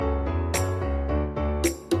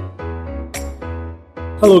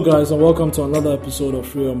Hello guys and welcome to another episode of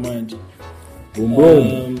Free Your Mind. Boom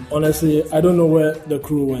boom. Honestly, I don't know where the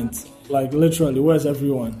crew went. Like literally, where's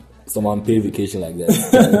everyone? Someone paid vacation like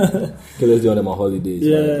that. Because they're on my holidays.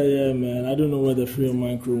 Yeah, man. I don't know where the Free Your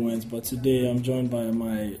Mind crew went, but today I'm joined by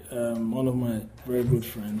my one of my very good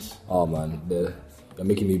friends. Oh man, they're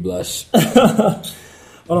making me blush.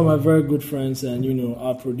 One of my very good friends, and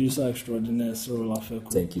our producer extraordinaire, Cyril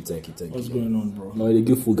Afeku. Thank you. What's going on, bro? No, they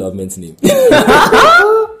give full government name.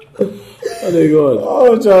 Oh my God.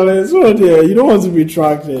 Oh, Charlie, so there. You don't want to be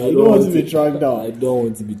tracked there. You don't want to be tracked down. I don't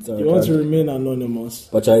want to be tracked. You want to remain anonymous.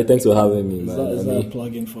 But Charlie, thanks for having me, man. Is that a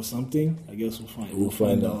plug-in for something? I guess we'll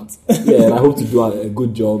find out. Yeah, and I hope to do a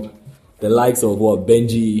good job. The likes of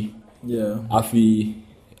Benji, Afi,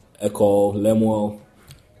 Echo, Lemuel.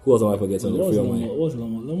 Who else am I forgetting? What's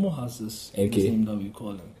Lemo? Lemo has this NK. name that we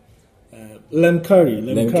call him. Lem Curry.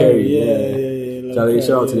 Yeah. Charlie,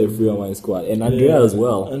 shout out to the Free Your Mind squad. And Andrea as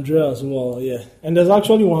well. Yeah. And there's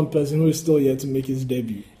actually one person who is still yet to make his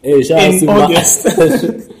debut. Hey, shout out to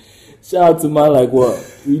August. Shout out to man like what?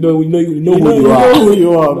 You know who you are. You know who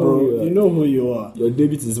you are, bro. You know who you are. Your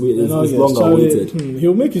debut is long awaited.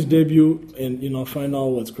 He'll make his debut in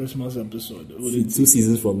final Christmas episode. 2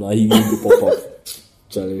 seasons from now, he will pop up.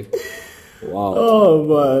 Charlie. Wow. Oh,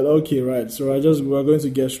 but okay, right. So we're going to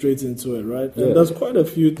get straight into it, right? And there's quite a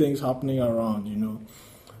few things happening around,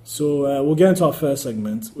 So we'll get into our first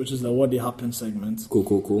segment, which is the What They Happen segment.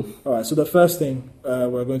 Cool. All right. So the first thing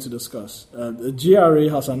we're going to discuss, the GRA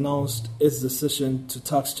has announced its decision to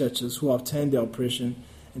tax churches who have turned their operation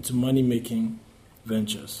into money-making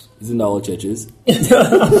ventures. Isn't that all churches? Isn't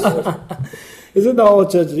that all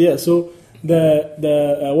churches? Yeah. So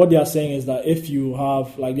the what they are saying is that if you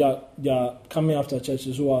have they are coming after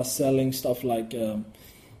churches who are selling stuff like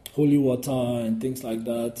holy water and things like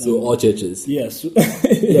that. So all churches? Yes.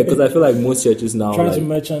 Yeah, because I feel like most churches now trying to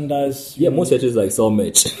merchandise. Yeah, most churches sell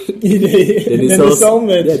merch. Then they sell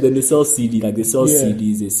merch. Yeah, then they sell CD. Like they sell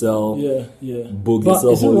CDs, they sell books, but they sell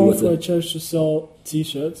is it holy wrong water. for a church to sell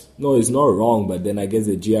T-shirts? No, it's not wrong, but then I guess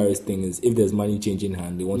the GRS thing is if there's money changing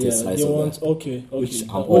hand, they want a slice of that. Okay. Which I'm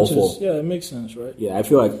all for. Yeah, it makes sense, right? Yeah, I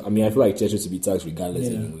feel like churches should be taxed regardless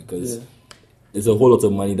anyway, because there's a whole lot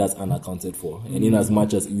of money that's unaccounted for. And in as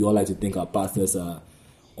much as we all like to think our pastors are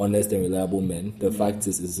honest and reliable men, the fact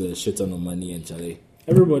is it's a shit ton of money, and Charlie,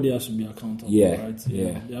 everybody has to be accountable, right?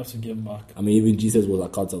 Yeah. They have to give back. I mean, even Jesus was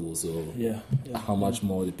accountable, so how much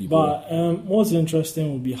more the people... But what's interesting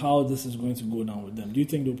will be how this is going to go down with them. Do you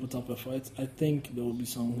think they'll put up a fight? I think there will be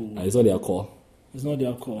some who... It's not their call. It's not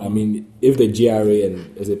their call. I mean, if the GRA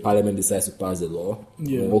and as a parliament decides to pass the law,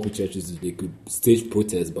 local churches, they could stage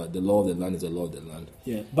protests, but the law of the land is the law of the land.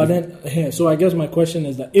 Yeah, but then, so I guess my question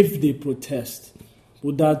is that if they protest,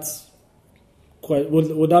 would that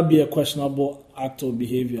be a questionable act of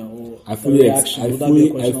behavior or I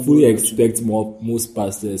fully expect most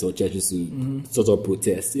pastors or churches to sort of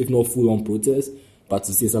protest, if not full-on protest, but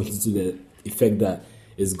to say something to the effect that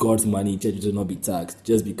it's God's money, churches will not be taxed,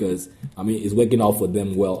 just because, I mean, it's working out for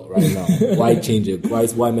them well right now. Why change it?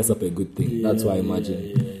 Why mess up a good thing? That's why I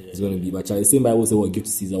imagine it's going to be. But Charlie, the same Bible says, what give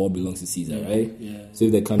to Caesar, what belongs to Caesar, right? Yeah. So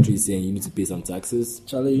if the country is saying you need to pay some taxes,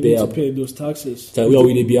 Charlie, you need to pay those taxes. Charlie, we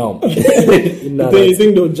already be out. You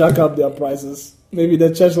think they'll jack up their prices? Maybe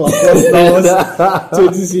the church will cost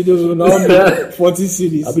 20 CDs will now be 40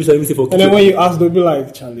 CDs. And then when you ask, they'll be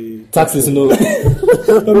like, Charlie, taxes, no.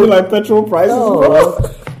 They'll be like petrol prices.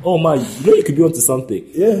 Oh man, you could be onto something.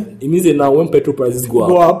 Yeah. It means that now when petrol prices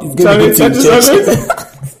go up, it's going to hit you in church.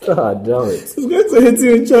 God damn it. It's going to hit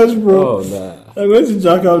you in church, bro. Oh nah. They're going to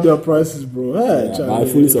jack up their prices, bro. Hey, Charlie, I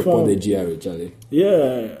fully support the GRA, Charlie.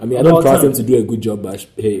 Yeah. I mean, I don't trust them to do a good job, but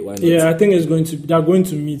hey, why not? Yeah, I think they're going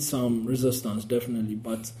to meet some resistance, definitely.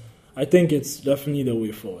 But I think it's definitely the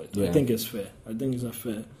way forward. Yeah. I think it's fair. I think it's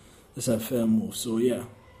a fair move. So yeah,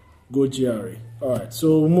 go GRA. All right.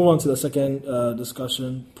 So we'll move on to the second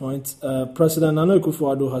discussion point. President Nana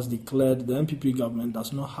Akufo-Addo has declared the NPP government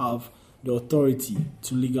does not have the authority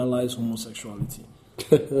to legalize homosexuality.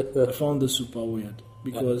 I found this super weird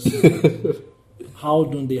because how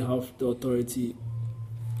don't they have the authority?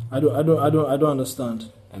 I don't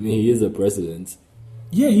understand. I mean, he is the president.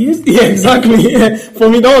 Yeah, he is. Yeah, exactly. Yeah. For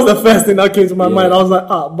me, that was the first thing that came to my mind. I was like,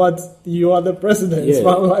 but you are the president. Yeah. So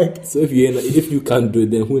I'm like, so if you can't do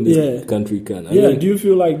it, then who in this country can? I mean, do you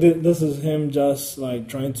feel like this is him just like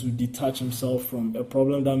trying to detach himself from a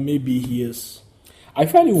problem that maybe he is? I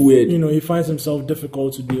find it weird. He finds himself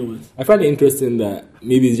difficult to deal with. I find it interesting that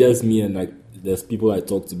maybe it's just me and like there's people I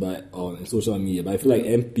talked about on social media, but I feel like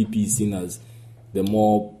MPP is seen as the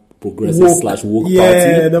more progressive /woke party.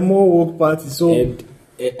 Yeah, the more woke party. So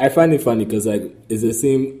I find it funny because like it's the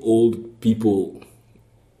same old people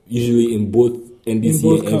usually in both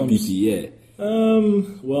NDC and camps. MPP. Yeah.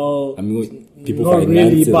 Well, I mean, people not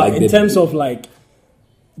really, but like in terms of like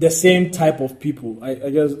the same type of people, I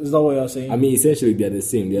guess is that what you're saying? I mean, essentially they're the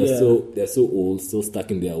same. They're so old, still stuck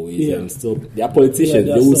in their ways, and still they are politicians.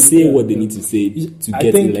 They will say what they need to say to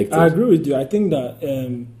get elected. I agree with you. I think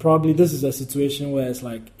that probably this is a situation where it's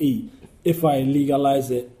like, hey, if I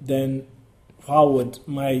legalize it, then how would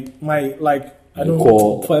my like I don't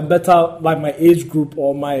know, for a better like my age group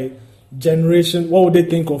or my generation, what would they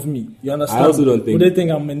think of me? You understand? I also don't think. Would they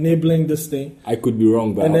think I'm enabling this thing? I could be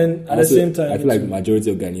wrong, but and then at the same time, I feel like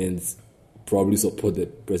majority of Ghanaians probably support the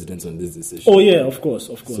president on this decision. Oh yeah, of course.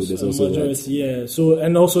 So there's also majority, yeah. So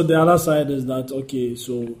and also the other side is that okay.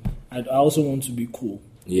 So I also want to be cool.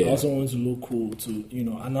 Yeah. I also want to look cool to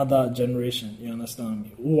another generation. You understand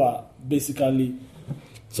me? Who are basically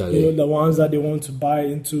the ones that they want to buy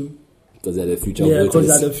into because they're the future voters. Yeah, because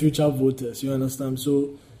they're the future voters. You understand?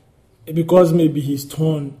 So because maybe he's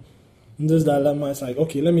torn in this dilemma, it's like,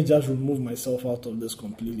 okay, let me just remove myself out of this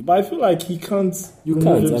completely. But I feel like he can't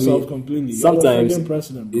remove himself completely. Sometimes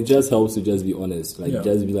it just helps to just be honest. Like,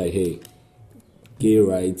 just be like, hey, gay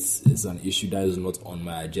rights is an issue that is not on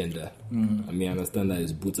my agenda. Mm-hmm. I mean, I understand that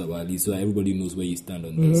it's boots about it, so everybody knows where you stand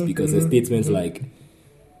on this. Because the statements like,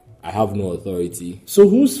 I have no authority. So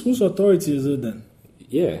whose authority is it then?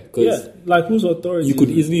 Yeah, because like whose authority? You could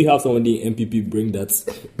easily have somebody in MPP bring that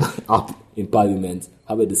up in Parliament,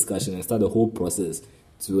 have a discussion, and start the whole process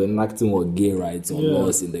to enacting more gay rights or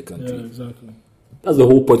laws in the country. Yeah, exactly. That's the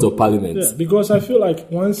whole point of Parliament. Yeah, because I feel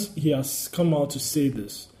like once he has come out to say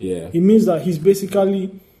this, it means that he's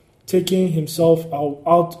basically taking himself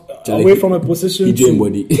out away from a position he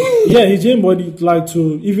body. His body like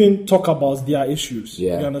to even talk about their issues.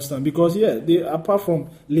 Yeah. You understand? Because they apart from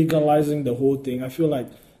legalizing the whole thing, I feel like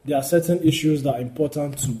there are certain issues that are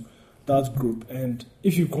important to that group, and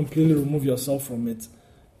if you completely remove yourself from it,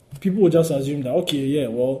 people will just assume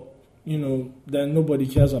that then nobody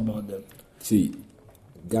cares about them. See,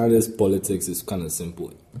 Ghana's politics is kind of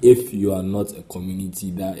simple. If you are not a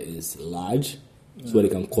community that is large, so they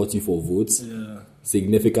can court you for votes,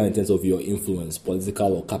 significant in terms of your influence,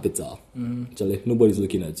 political or capital. Actually, nobody's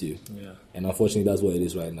looking at you. Yeah. And unfortunately, that's what it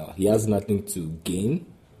is right now. He has nothing to gain.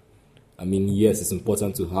 I mean, yes, it's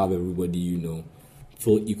important to have everybody,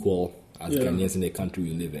 feel equal as Ghanaians in the country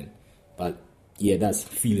we live in. But, that's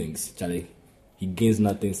feelings, Charlie. He gains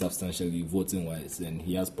nothing substantially voting-wise, and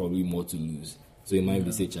he has probably more to lose. So he might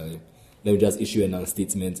be saying, Charlie, let me just issue a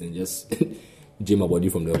non-statement and just jam about you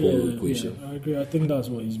from the whole equation. Yeah, I agree. I think that's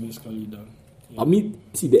what he's basically done. Yeah. I mean,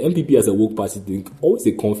 see, the MPP as a woke party thing always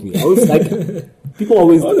they conf me. I always like people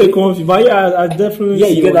always they conf me, but I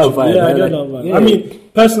definitely you get that vibe. Yeah, I get that vibe. Yeah. I mean,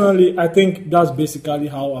 personally, I think that's basically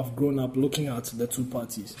how I've grown up looking at the two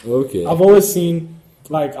parties. Okay, I've always seen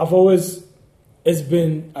it's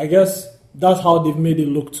been, I guess, that's how they've made it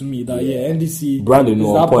look to me that NDC branding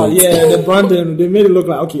is that point. The branding, they made it look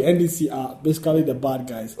like okay, NDC are basically the bad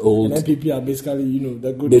guys, and MPP are basically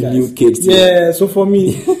the good guys, new kids. Yeah, so for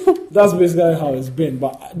me, that's basically how it's been.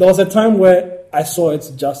 But there was a time where I saw it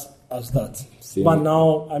just as that. Same. But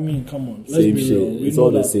now, I mean, come on, let's same be real. Shit. We it's know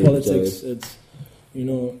all that the same. Politics, it's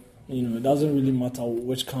it doesn't really matter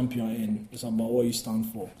which camp you're in. It's about what you stand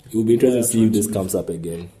for. It will be interesting to see if this comes up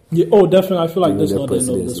again. Yeah, definitely. I feel like that's not the end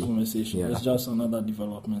of this conversation. Yeah. It's just another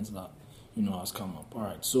development that has come up. All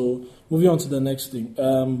right. So moving on to the next thing.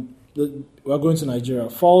 We're going to Nigeria.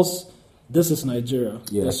 False. This is Nigeria.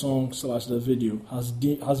 Yeah. The song / the video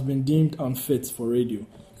has been deemed unfit for radio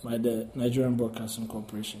by the Nigerian Broadcasting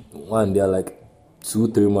Corporation. One, they're like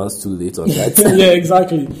 2-3 months too late on that. Yeah,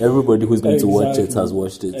 exactly. Everybody who's going to watch it has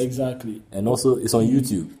watched it. Exactly. And also, it's on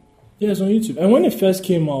YouTube. Yeah, it's on YouTube. And when it first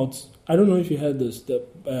came out, I don't know if you heard this.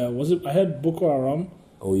 I heard Boko Haram.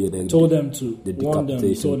 Oh yeah, they told them to warn them,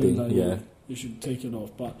 told them that you should take it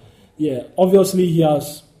off. But obviously he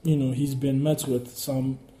has, he's been met with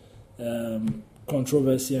some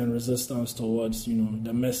controversy and resistance towards,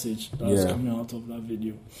 the message that's coming out of that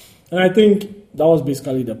video. And I think that was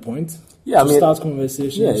basically the point. Yeah, start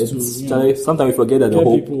conversations. Sometimes we forget that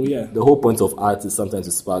the whole point of art is sometimes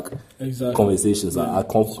to spark conversations. Yeah.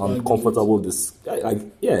 I'm comfortable with this.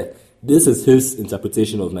 This is his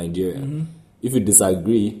interpretation of Nigeria. Mm-hmm. If you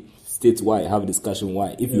disagree, state why, have a discussion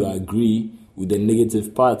why. If you agree with the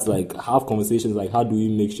negative parts, have conversations how do we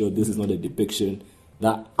make sure this is not a depiction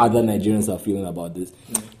that other Nigerians are feeling about this.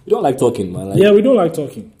 Yeah. We don't like talking, man. We don't like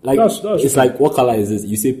talking. That's it's true. What color is this?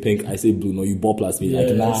 You say pink, I say blue. No, you ball plus me.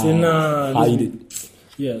 Nah. How you did?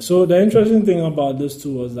 Yeah, so the interesting thing about this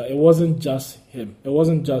too was that it wasn't just him. It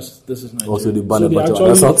wasn't just This Is Nigeria. Also, the band of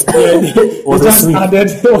other songs. It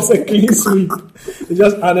was a clean sweep. They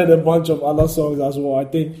just added a bunch of other songs as well. I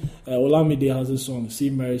think Olamide has a song, See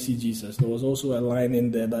Mary, See Jesus. There was also a line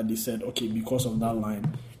in there that they said, okay, because of that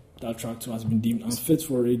line, that track too has been deemed unfit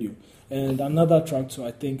for radio. And another track too,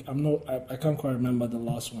 I think, I can't quite remember the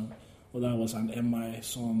last one, whether it was an MI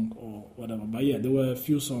song or whatever. But yeah, there were a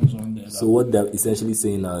few songs on there. So what they're essentially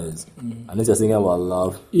saying now is, unless you're saying about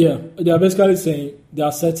love. Yeah, they're basically saying there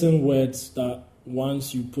are certain words that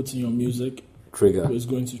once you put in your music, it's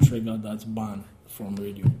going to trigger that ban from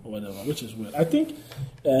radio or whatever, which is weird. I think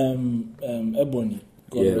Ebony,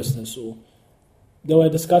 God rest her soul, there were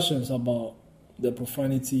discussions about the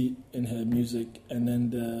profanity in her music, and then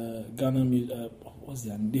the Ghana music. What's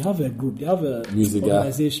their name? They have a group. They have a music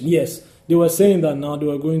organization. Yes, they were saying that now they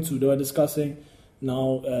were discussing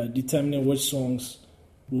now determining which songs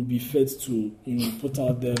will be fit to put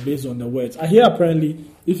out there based on the words. I hear apparently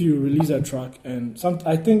if you release a track and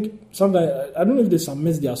I don't know if they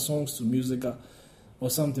submit their songs to Musica or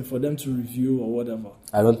something for them to review or whatever.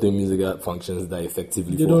 I don't think Musica functions that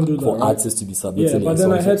effectively for artists to be submitting. Yeah, but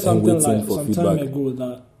then I heard something like some time ago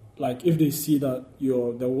that like if they see that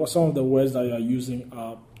some of the words that you are using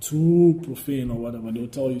are too profane or whatever, they'll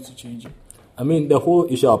tell you to change it. I mean, the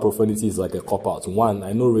whole issue of profanity is like a cop-out. One,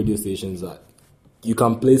 I know radio stations that you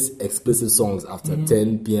can place explicit songs after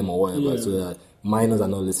 10 p.m. or whatever, so that minors are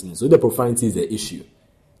not listening. So the profanity is the issue.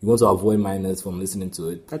 You want to avoid minors from listening to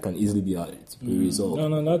it, that can easily be resolved.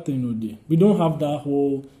 No, that thing no day. We don't have that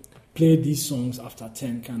whole play these songs after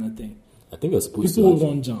 10 kind of thing. I think you're supposed People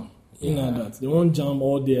won't jam. You know that. They won't jam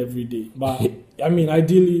all day, every day. But, I mean,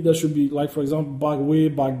 ideally, there should be, like, for example, way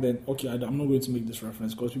back then. Okay, I'm not going to make this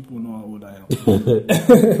reference because people know how old I am.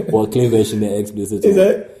 Or clean version, the explicit. Is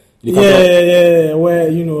it? Yeah.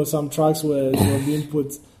 Where, some tracks were being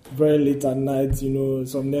put very late at night,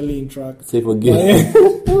 some Nelly track. Say forget.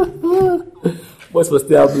 What's for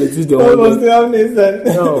still happening?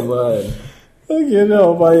 Oh, man. Okay,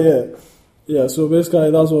 no, but yeah. Yeah, so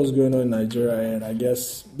basically that's what's going on in Nigeria, and I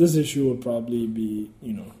guess this issue will probably be,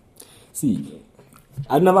 See,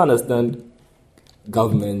 I never understand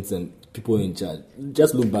governments and people in charge.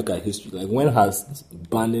 Just look back at history. Like, when has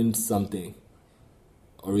banning something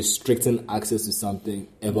or restricting access to something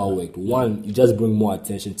ever worked? One, you just bring more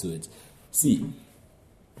attention to it. See,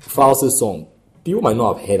 False's song, people might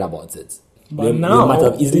not have heard about it. But now, they might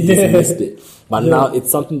have easily dismissed it. But now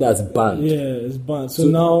it's something that's banned. Yeah, it's banned. So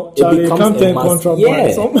now Charlie content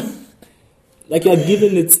contraband. Like you're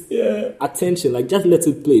giving it attention. Like just let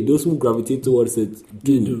it play. Those who gravitate towards it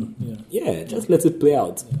do. Yeah, just let it play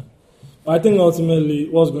out. Yeah. But I think ultimately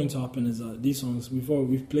what's going to happen is that these songs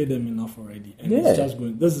we've played them enough already. And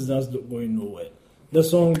this is just going nowhere. The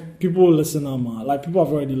song people listen like people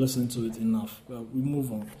have already listened to it enough. Well, we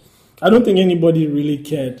move on. I don't think anybody really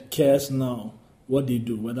cares now what they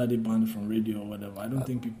do, whether they ban it from radio or whatever. I don't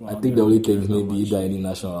think people. I think the only thing is maybe either any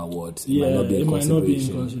national awards. It might not be in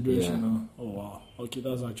consideration. Now. Oh wow, okay,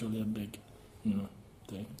 that's actually a big,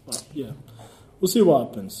 thing. But yeah, we'll see what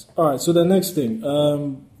happens. All right, so the next thing,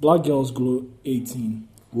 Black Girls Glow 18.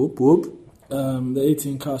 Whoop whoop. The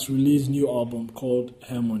 18 cast released new album called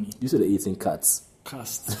Harmony. You said the 18 cats.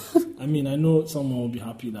 Cast. I mean, I know someone will be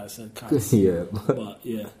happy that I said cast. Yeah, but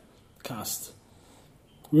yeah. Cast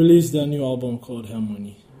released their new album called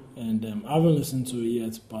Harmony, and I haven't listened to it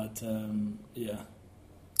yet, but yeah.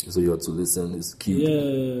 So you have to listen. It's cute.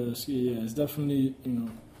 Yeah, it's definitely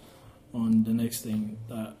on the next thing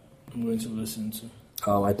that I'm going to listen to.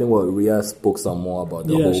 I think Rhea spoke some more about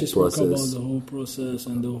the whole process. Yeah, she spoke about the whole process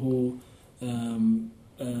and the whole.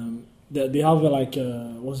 They have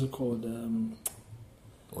what's it called?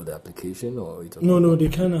 Or the application, or no, they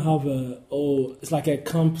kind of have it's like a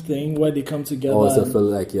camp thing where they come together. Oh, so feel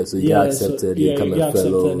like so you get accepted, you become a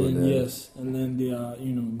fellow, and then they are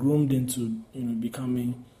groomed into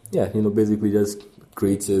becoming basically just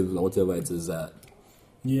creative or whatever it is that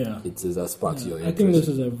it is that sparks your interest. I think this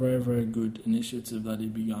is a very, very good initiative that they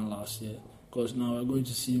began last year, because now we're going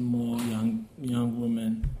to see more young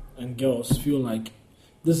women and girls feel like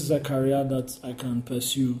this is a career that I can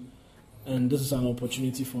pursue. And this is an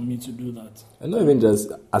opportunity for me to do that. And not even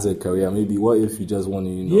just as a career. Maybe what if you just want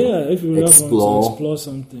to, if you want to explore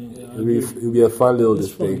something. It'll be a fun little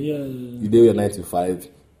thing. Yeah. You do your 9 to 5.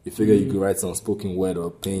 You figure you could write some spoken word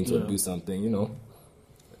or paint or do something.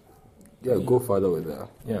 Go further with that.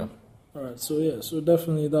 Yeah. All right. So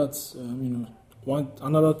definitely that's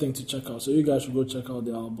another thing to check out. So you guys should go check out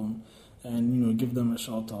the album and give them a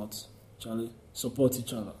shout out, Charlie. support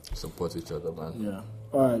each other. Support each other, man. Yeah.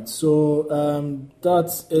 All right. So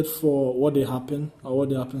that's it for What They Happen, our What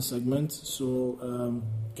They Happen segment. So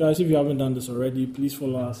guys, if you haven't done this already, please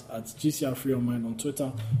follow us at GCR Free Your Mind on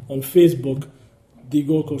Twitter, on Facebook, The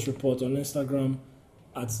Gold Coast Report, on Instagram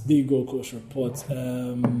at The Gold Coast Report.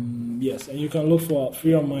 Yes, and you can look for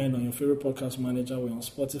Free Your Mind on your favorite podcast manager. We're on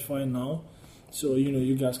Spotify now, so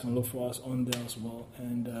you guys can look for us on there as well.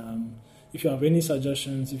 And if you have any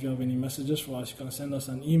suggestions, if you have any messages for us, you can send us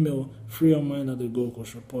an email,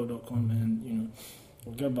 freeyourmind@thegoldcoastreport.com, and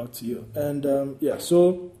we'll get back to you. And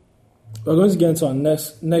so we're going to get into our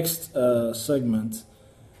next segment,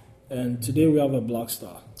 and today we have a Black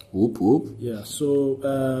Star. Whoop whoop. Yeah. So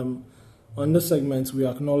on this segment, we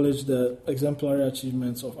acknowledge the exemplary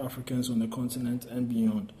achievements of Africans on the continent and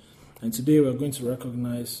beyond. And today we're going to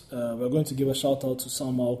recognize, we're going to give a shout out to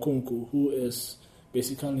Salma Okonkwo, who is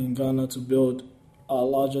basically in Ghana to build our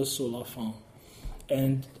largest solar farm.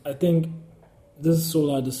 And I think this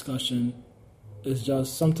solar discussion is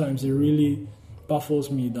just, sometimes it really baffles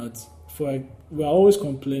me that we're always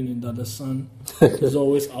complaining that the sun is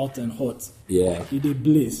always out and hot. Yeah. It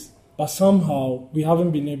blaze. But somehow we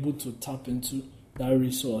haven't been able to tap into that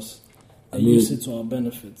resource and use it to our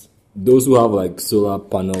benefit. Those who have like solar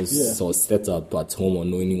panels or set up at home or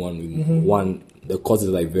know anyone, one, the cost is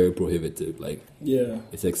like very prohibitive. Like,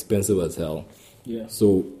 it's expensive as hell. Yeah.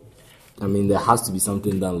 So, I mean, there has to be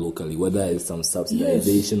something done locally, whether it's some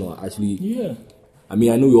subsidization or actually. Yeah. I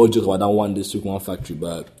mean, I know we all joke about that one district, one factory,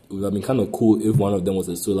 but it would have been kind of cool if one of them was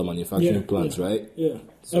a solar manufacturing plant, right? Yeah.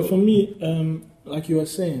 So, and for me, like you were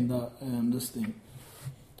saying, that this thing,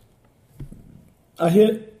 I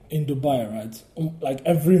hear in Dubai, right? Like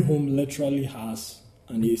every home literally has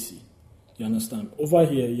an AC. You understand? Over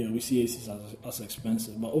here, we see ACs as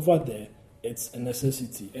expensive, but over there, it's a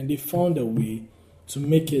necessity, and they found a way to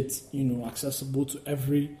make it, accessible to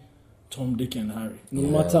every Tom, Dick, and Harry, no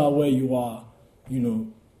matter where you are, no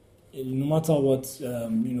matter what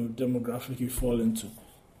demographic you fall into,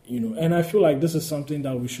 And I feel like this is something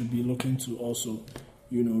that we should be looking to also,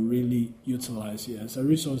 really utilize here. It's a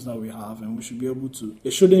resource that we have, and we should be able to.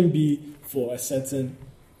 It shouldn't be for a certain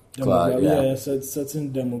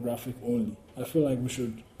certain demographic only. I feel like we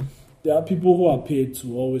should. There are people who are paid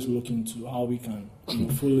to always look into how we can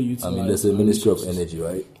fully utilize. I mean, there's a Ministry of Energy,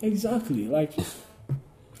 right? Exactly. Like,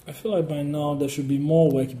 I feel like by now there should be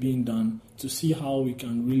more work being done to see how we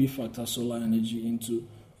can really factor solar energy into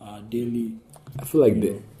our daily. I feel like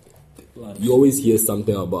you always hear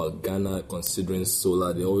something about Ghana considering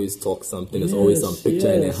solar. They always talk something. There's always some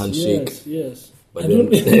picture in a handshake. Yes. But then,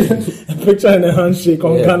 a picture in a handshake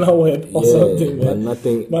on Ghana web or something. But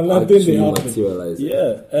nothing actually materialized.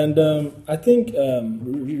 Yeah. And I think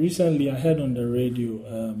recently I heard on the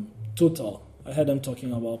radio, Total, I heard them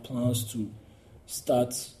talking about plans to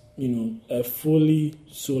start, a fully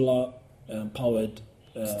solar powered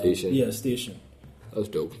station. Yeah, station. That's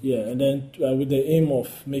dope. Yeah, and then with the aim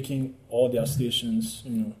of making all their stations,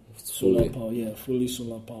 solar powered. Yeah, fully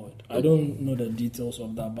solar powered. I don't know the details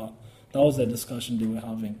of that, but that was the discussion they were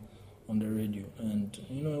having on the radio, and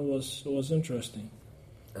it was interesting.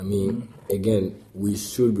 I mean, again, we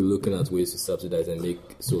should be looking at ways to subsidize and make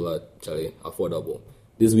solar affordable.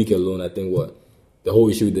 This week alone, I think the whole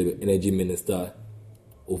issue with the energy minister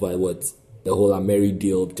over the whole Ameri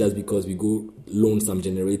deal, just because we go loan some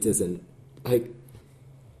generators and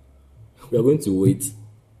we are going to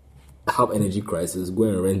have energy crisis, go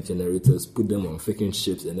and rent generators, put them on freaking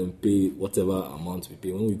ships, and then pay whatever amount we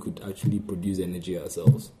pay when we could actually produce energy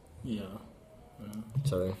ourselves. Yeah.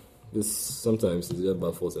 Charlie, this sometimes is just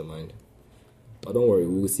baffles the mind. But don't worry,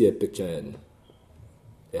 we will see a picture and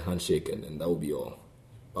a handshake, and then that will be all.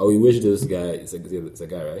 But we wish this guy, it's a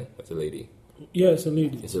guy, right? It's a lady. Yeah, it's a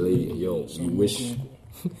lady. It's a lady. Yo,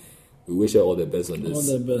 we wish her all the best on this.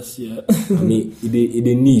 All the best, yeah. I mean,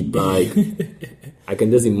 it need, but I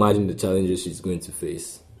can just imagine the challenges she's going to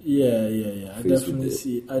face. Yeah. I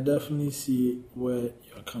definitely see where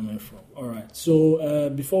you're coming from. All right. So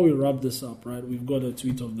before we wrap this up, right, we've got a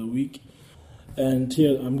tweet of the week, and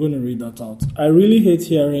here I'm going to read that out. I really hate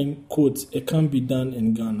hearing, quote, "It can't be done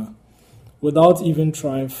in Ghana," without even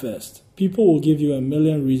trying first. People will give you a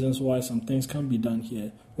million reasons why some things can't be done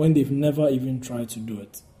here when they've never even tried to do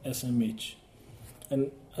it. SMH.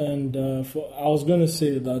 And I was going to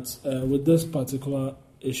say that with this particular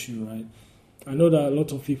issue, right, I know that a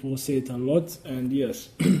lot of people say it a lot, and yes,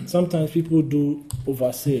 sometimes people do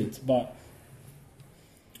oversay it, but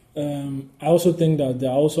I also think that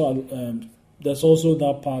there's also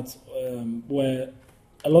that part where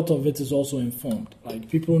a lot of it is also informed. Like,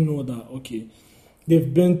 people know that, okay,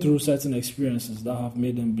 they've been through certain experiences that have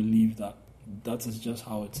made them believe that that is just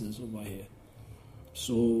how it is over here.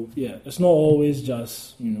 So yeah, it's not always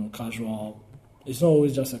just casual. It's not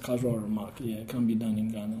always just a casual remark. Yeah, it can be done in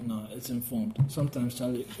Ghana. No, it's informed. Sometimes,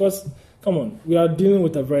 Charlie, because come on, we are dealing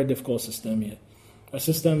with a very difficult system here. A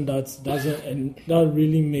system that doesn't, and that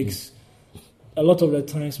really makes a lot of the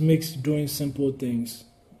times makes doing simple things,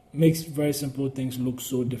 makes very simple things look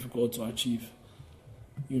so difficult to achieve.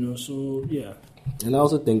 So yeah. And I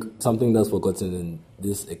also think something that's forgotten in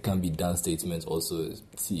this "it can be done" statement also is,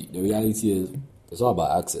 see, the reality is it's all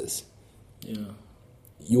about access. Yeah.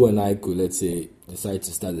 You and I could, let's say, decide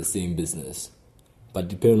to start the same business, but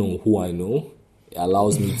depending on who I know, it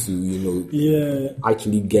allows me to,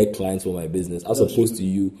 actually get clients for my business, as opposed to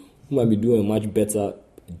you, who might be doing a much better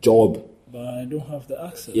job. But I don't have the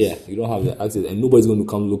access. Yeah, you don't have the access, and nobody's going to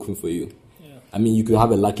come looking for you. Yeah. I mean, you could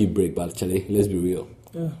have a lucky break, but actually, let's be real.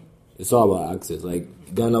 Yeah. It's all about access. Like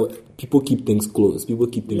Ghana, people keep things close. People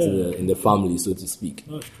keep things in the family, so to speak.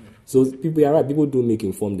 That's true. So people are right. People do make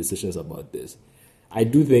informed decisions about this. I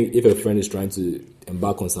do think if a friend is trying to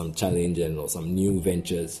embark on some challenge or some new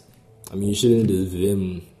ventures, I mean, you shouldn't just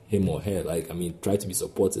him or her. Try to be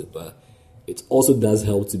supportive, but it also does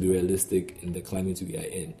help to be realistic in the climate we are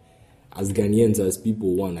in. As Ghanaians, as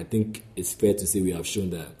people, I think it's fair to say we have shown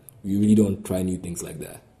that we really don't try new things like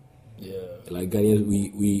that. Yeah. Like Ghanaians,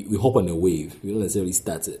 we hop on a wave. We don't necessarily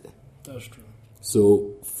start it. That's true.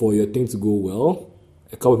 So for your thing to go well,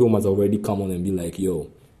 a couple of people must already come on and be like, yo,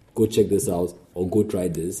 go check this out or go try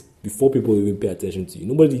this before people even pay attention to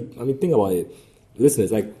you. Think about it.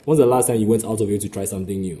 Listeners, when's the last time you went out of here to try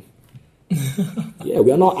something new? Yeah,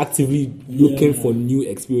 we are not actively looking for new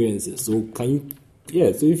experiences. So so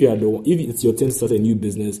if it's your turn to start a new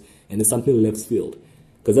business and it's something left field,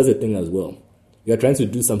 because that's the thing as well. You are trying to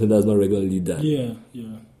do something that's not regularly done. Yeah.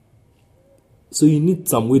 So you need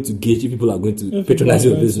some way to gauge if people are going to patronize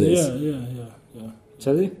your business. Yeah.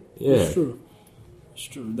 Charlie? Yeah. It's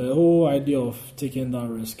true. The whole idea of taking that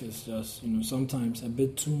risk is just, sometimes a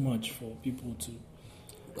bit too much for people to.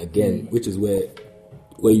 Again, which is where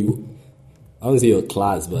you, I don't say your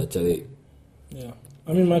class, but Charlie. Yeah.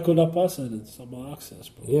 Michael Dapa said it's about access,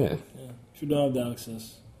 bro. Yeah. If you don't have the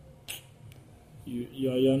access,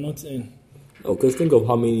 you're not in. Oh, because think of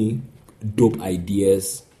how many dope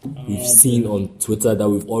ideas we've seen on Twitter that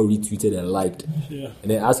we've all retweeted and liked. Yeah.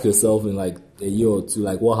 And then ask yourself in a year or two,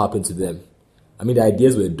 what happened to them? The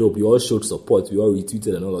ideas were dope. You all showed support. We all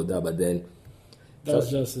retweeted and all of that, but then...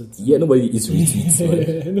 That's just it. Yeah, nobody eats retweets.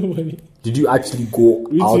 Right? Nobody. Did you actually go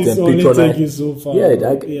out and patronize? Take you so far, yeah,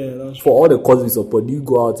 that's for all the causes we support, do you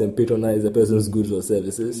go out and patronize the person's goods or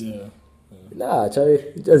services? Yeah. Nah,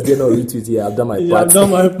 Charlie, you just did not retweet here. I've done my part. I've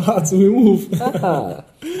done my part. We move.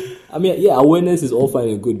 Awareness is all fine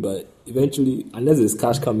and good, but eventually, unless there's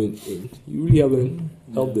cash coming in, you really haven't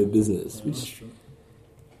helped the business. That's true.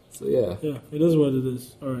 So yeah, it is what it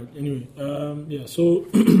is. All right. Anyway, so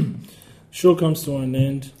show comes to an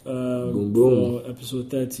end for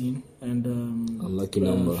episode 13, and unlucky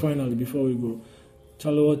number. Finally, before we go,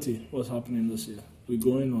 Charlie, what's happening this year? We're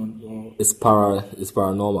going on. Or it's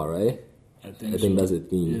paranormal, right? I think so. That's a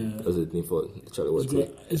theme. Yeah. That's a theme for Charlie.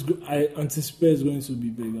 It's good. I anticipate it's going to be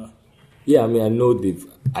bigger. Yeah, I know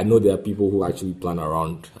there are people who actually plan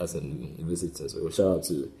around as in visitors. So shout out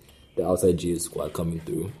to the outside GS squad coming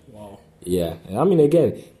through. Wow. Yeah, and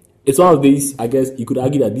again, it's one of these. I guess you could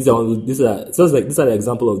argue that these are the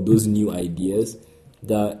example of those new ideas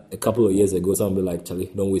that a couple of years ago someone would be like,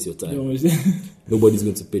 Charlie, don't waste your time. Nobody's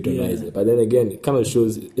going to patronize it. But then again, it kind of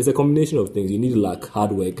shows it's a combination of things. You need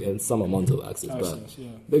hard work and some amount of access.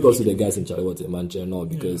 Big also the guys in Charlie Water Manchester now,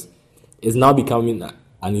 because it's now becoming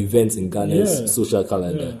an event in Ghana's social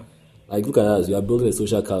calendar. Look at us. You are building a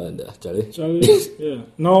social calendar, Charlie. Yeah.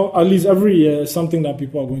 Now, at least every year, something that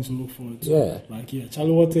people are going to look forward to. Yeah.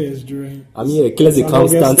 Charlie Water is during... Killers they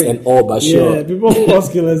constant and all, but sure. Yeah, people force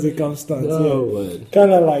Killers they constant. No,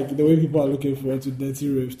 kind of like the way people are looking forward to Dirty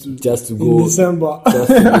Rave too. Just to go... In December.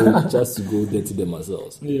 just to go dirty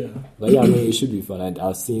themselves. Yeah. But it should be fun. And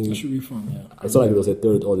I've seen... It should be fun, yeah. I saw there was a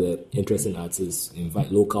third all the interesting artists,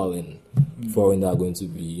 invite local and foreign, that are going to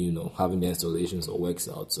be, having their installations or works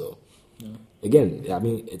out, so... Yeah. Again,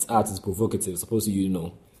 it's art, it's provocative, it's supposed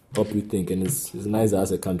to, help you think, and it's nice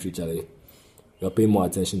as a country, Charlie. You're paying more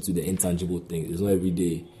attention to the intangible things. It's not every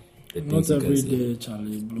day. Not every day,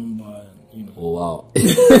 Charlie Bloomberg, Oh, wow.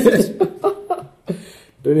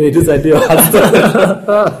 Don't need this idea.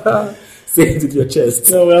 Say it with your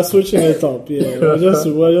chest. No, we are switching it up, we're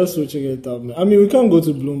just switching it up. We can't go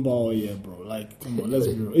to Bloomberg all year, bro. Come on, let's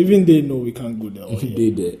be real. Even they know we can't go there all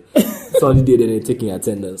year. They Sunday day, they're taking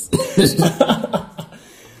attendance.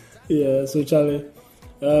 Yeah, so Charlie,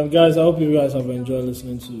 Guys, I hope you guys have enjoyed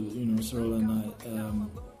listening to Cyril and I.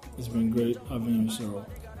 It's been great having you, Cyril.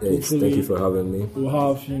 Yes, thank you for having me. We'll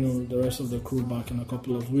have the rest of the crew back in a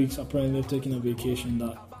couple of weeks. Apparently, they've taken a vacation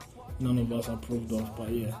that none of us approved of,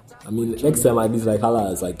 but yeah. I mean, next time I need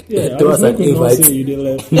Hala, it's like throw us an invite. You did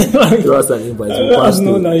left. Throw us an invite. Let us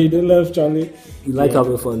know that you did left, Charlie. You like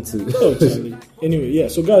having fun too. Oh, Charlie. Anyway, yeah.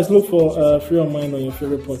 So guys, look for Free Your Mind on your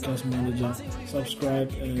favorite podcast manager.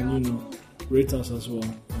 Subscribe and rate us as well.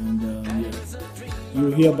 And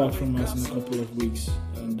you'll hear back from us in a couple of weeks.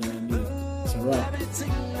 And it's a wrap. And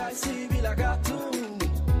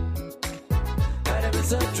if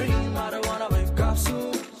it's a dream, I don't wanna wake up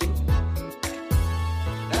soon.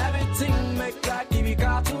 Everything make like TV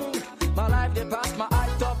cartoon. My life they pass my eye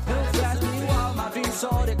top flash me while my dreams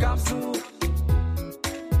all they come true.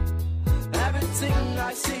 Everything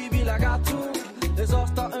I see be like a cartoon. It's all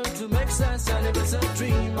starting to make sense. And if it's a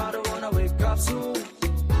dream, I don't wanna wake up soon.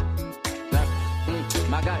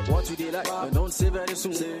 My guy, what you did like, but don't say very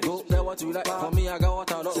soon. Go get what you like. For me, I got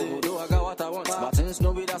what I love. Although I got what I want. But things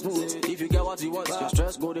no be that smooth. If you get what you want, your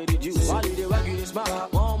stress go to reduce. While you dey work, you dey smile.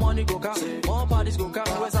 More money go count, more parties go count.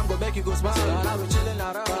 Where some go make you go smile. And I be chilling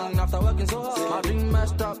around after working so hard. My dream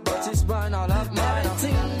messed up, but it's fine. I'll have mine.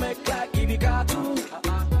 Everything make like if you got to. And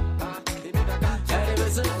if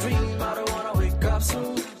it's a dream, I don't wanna wake up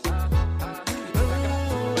soon.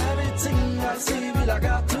 Everything I see be like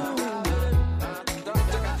I do.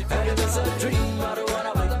 And if it's a dream.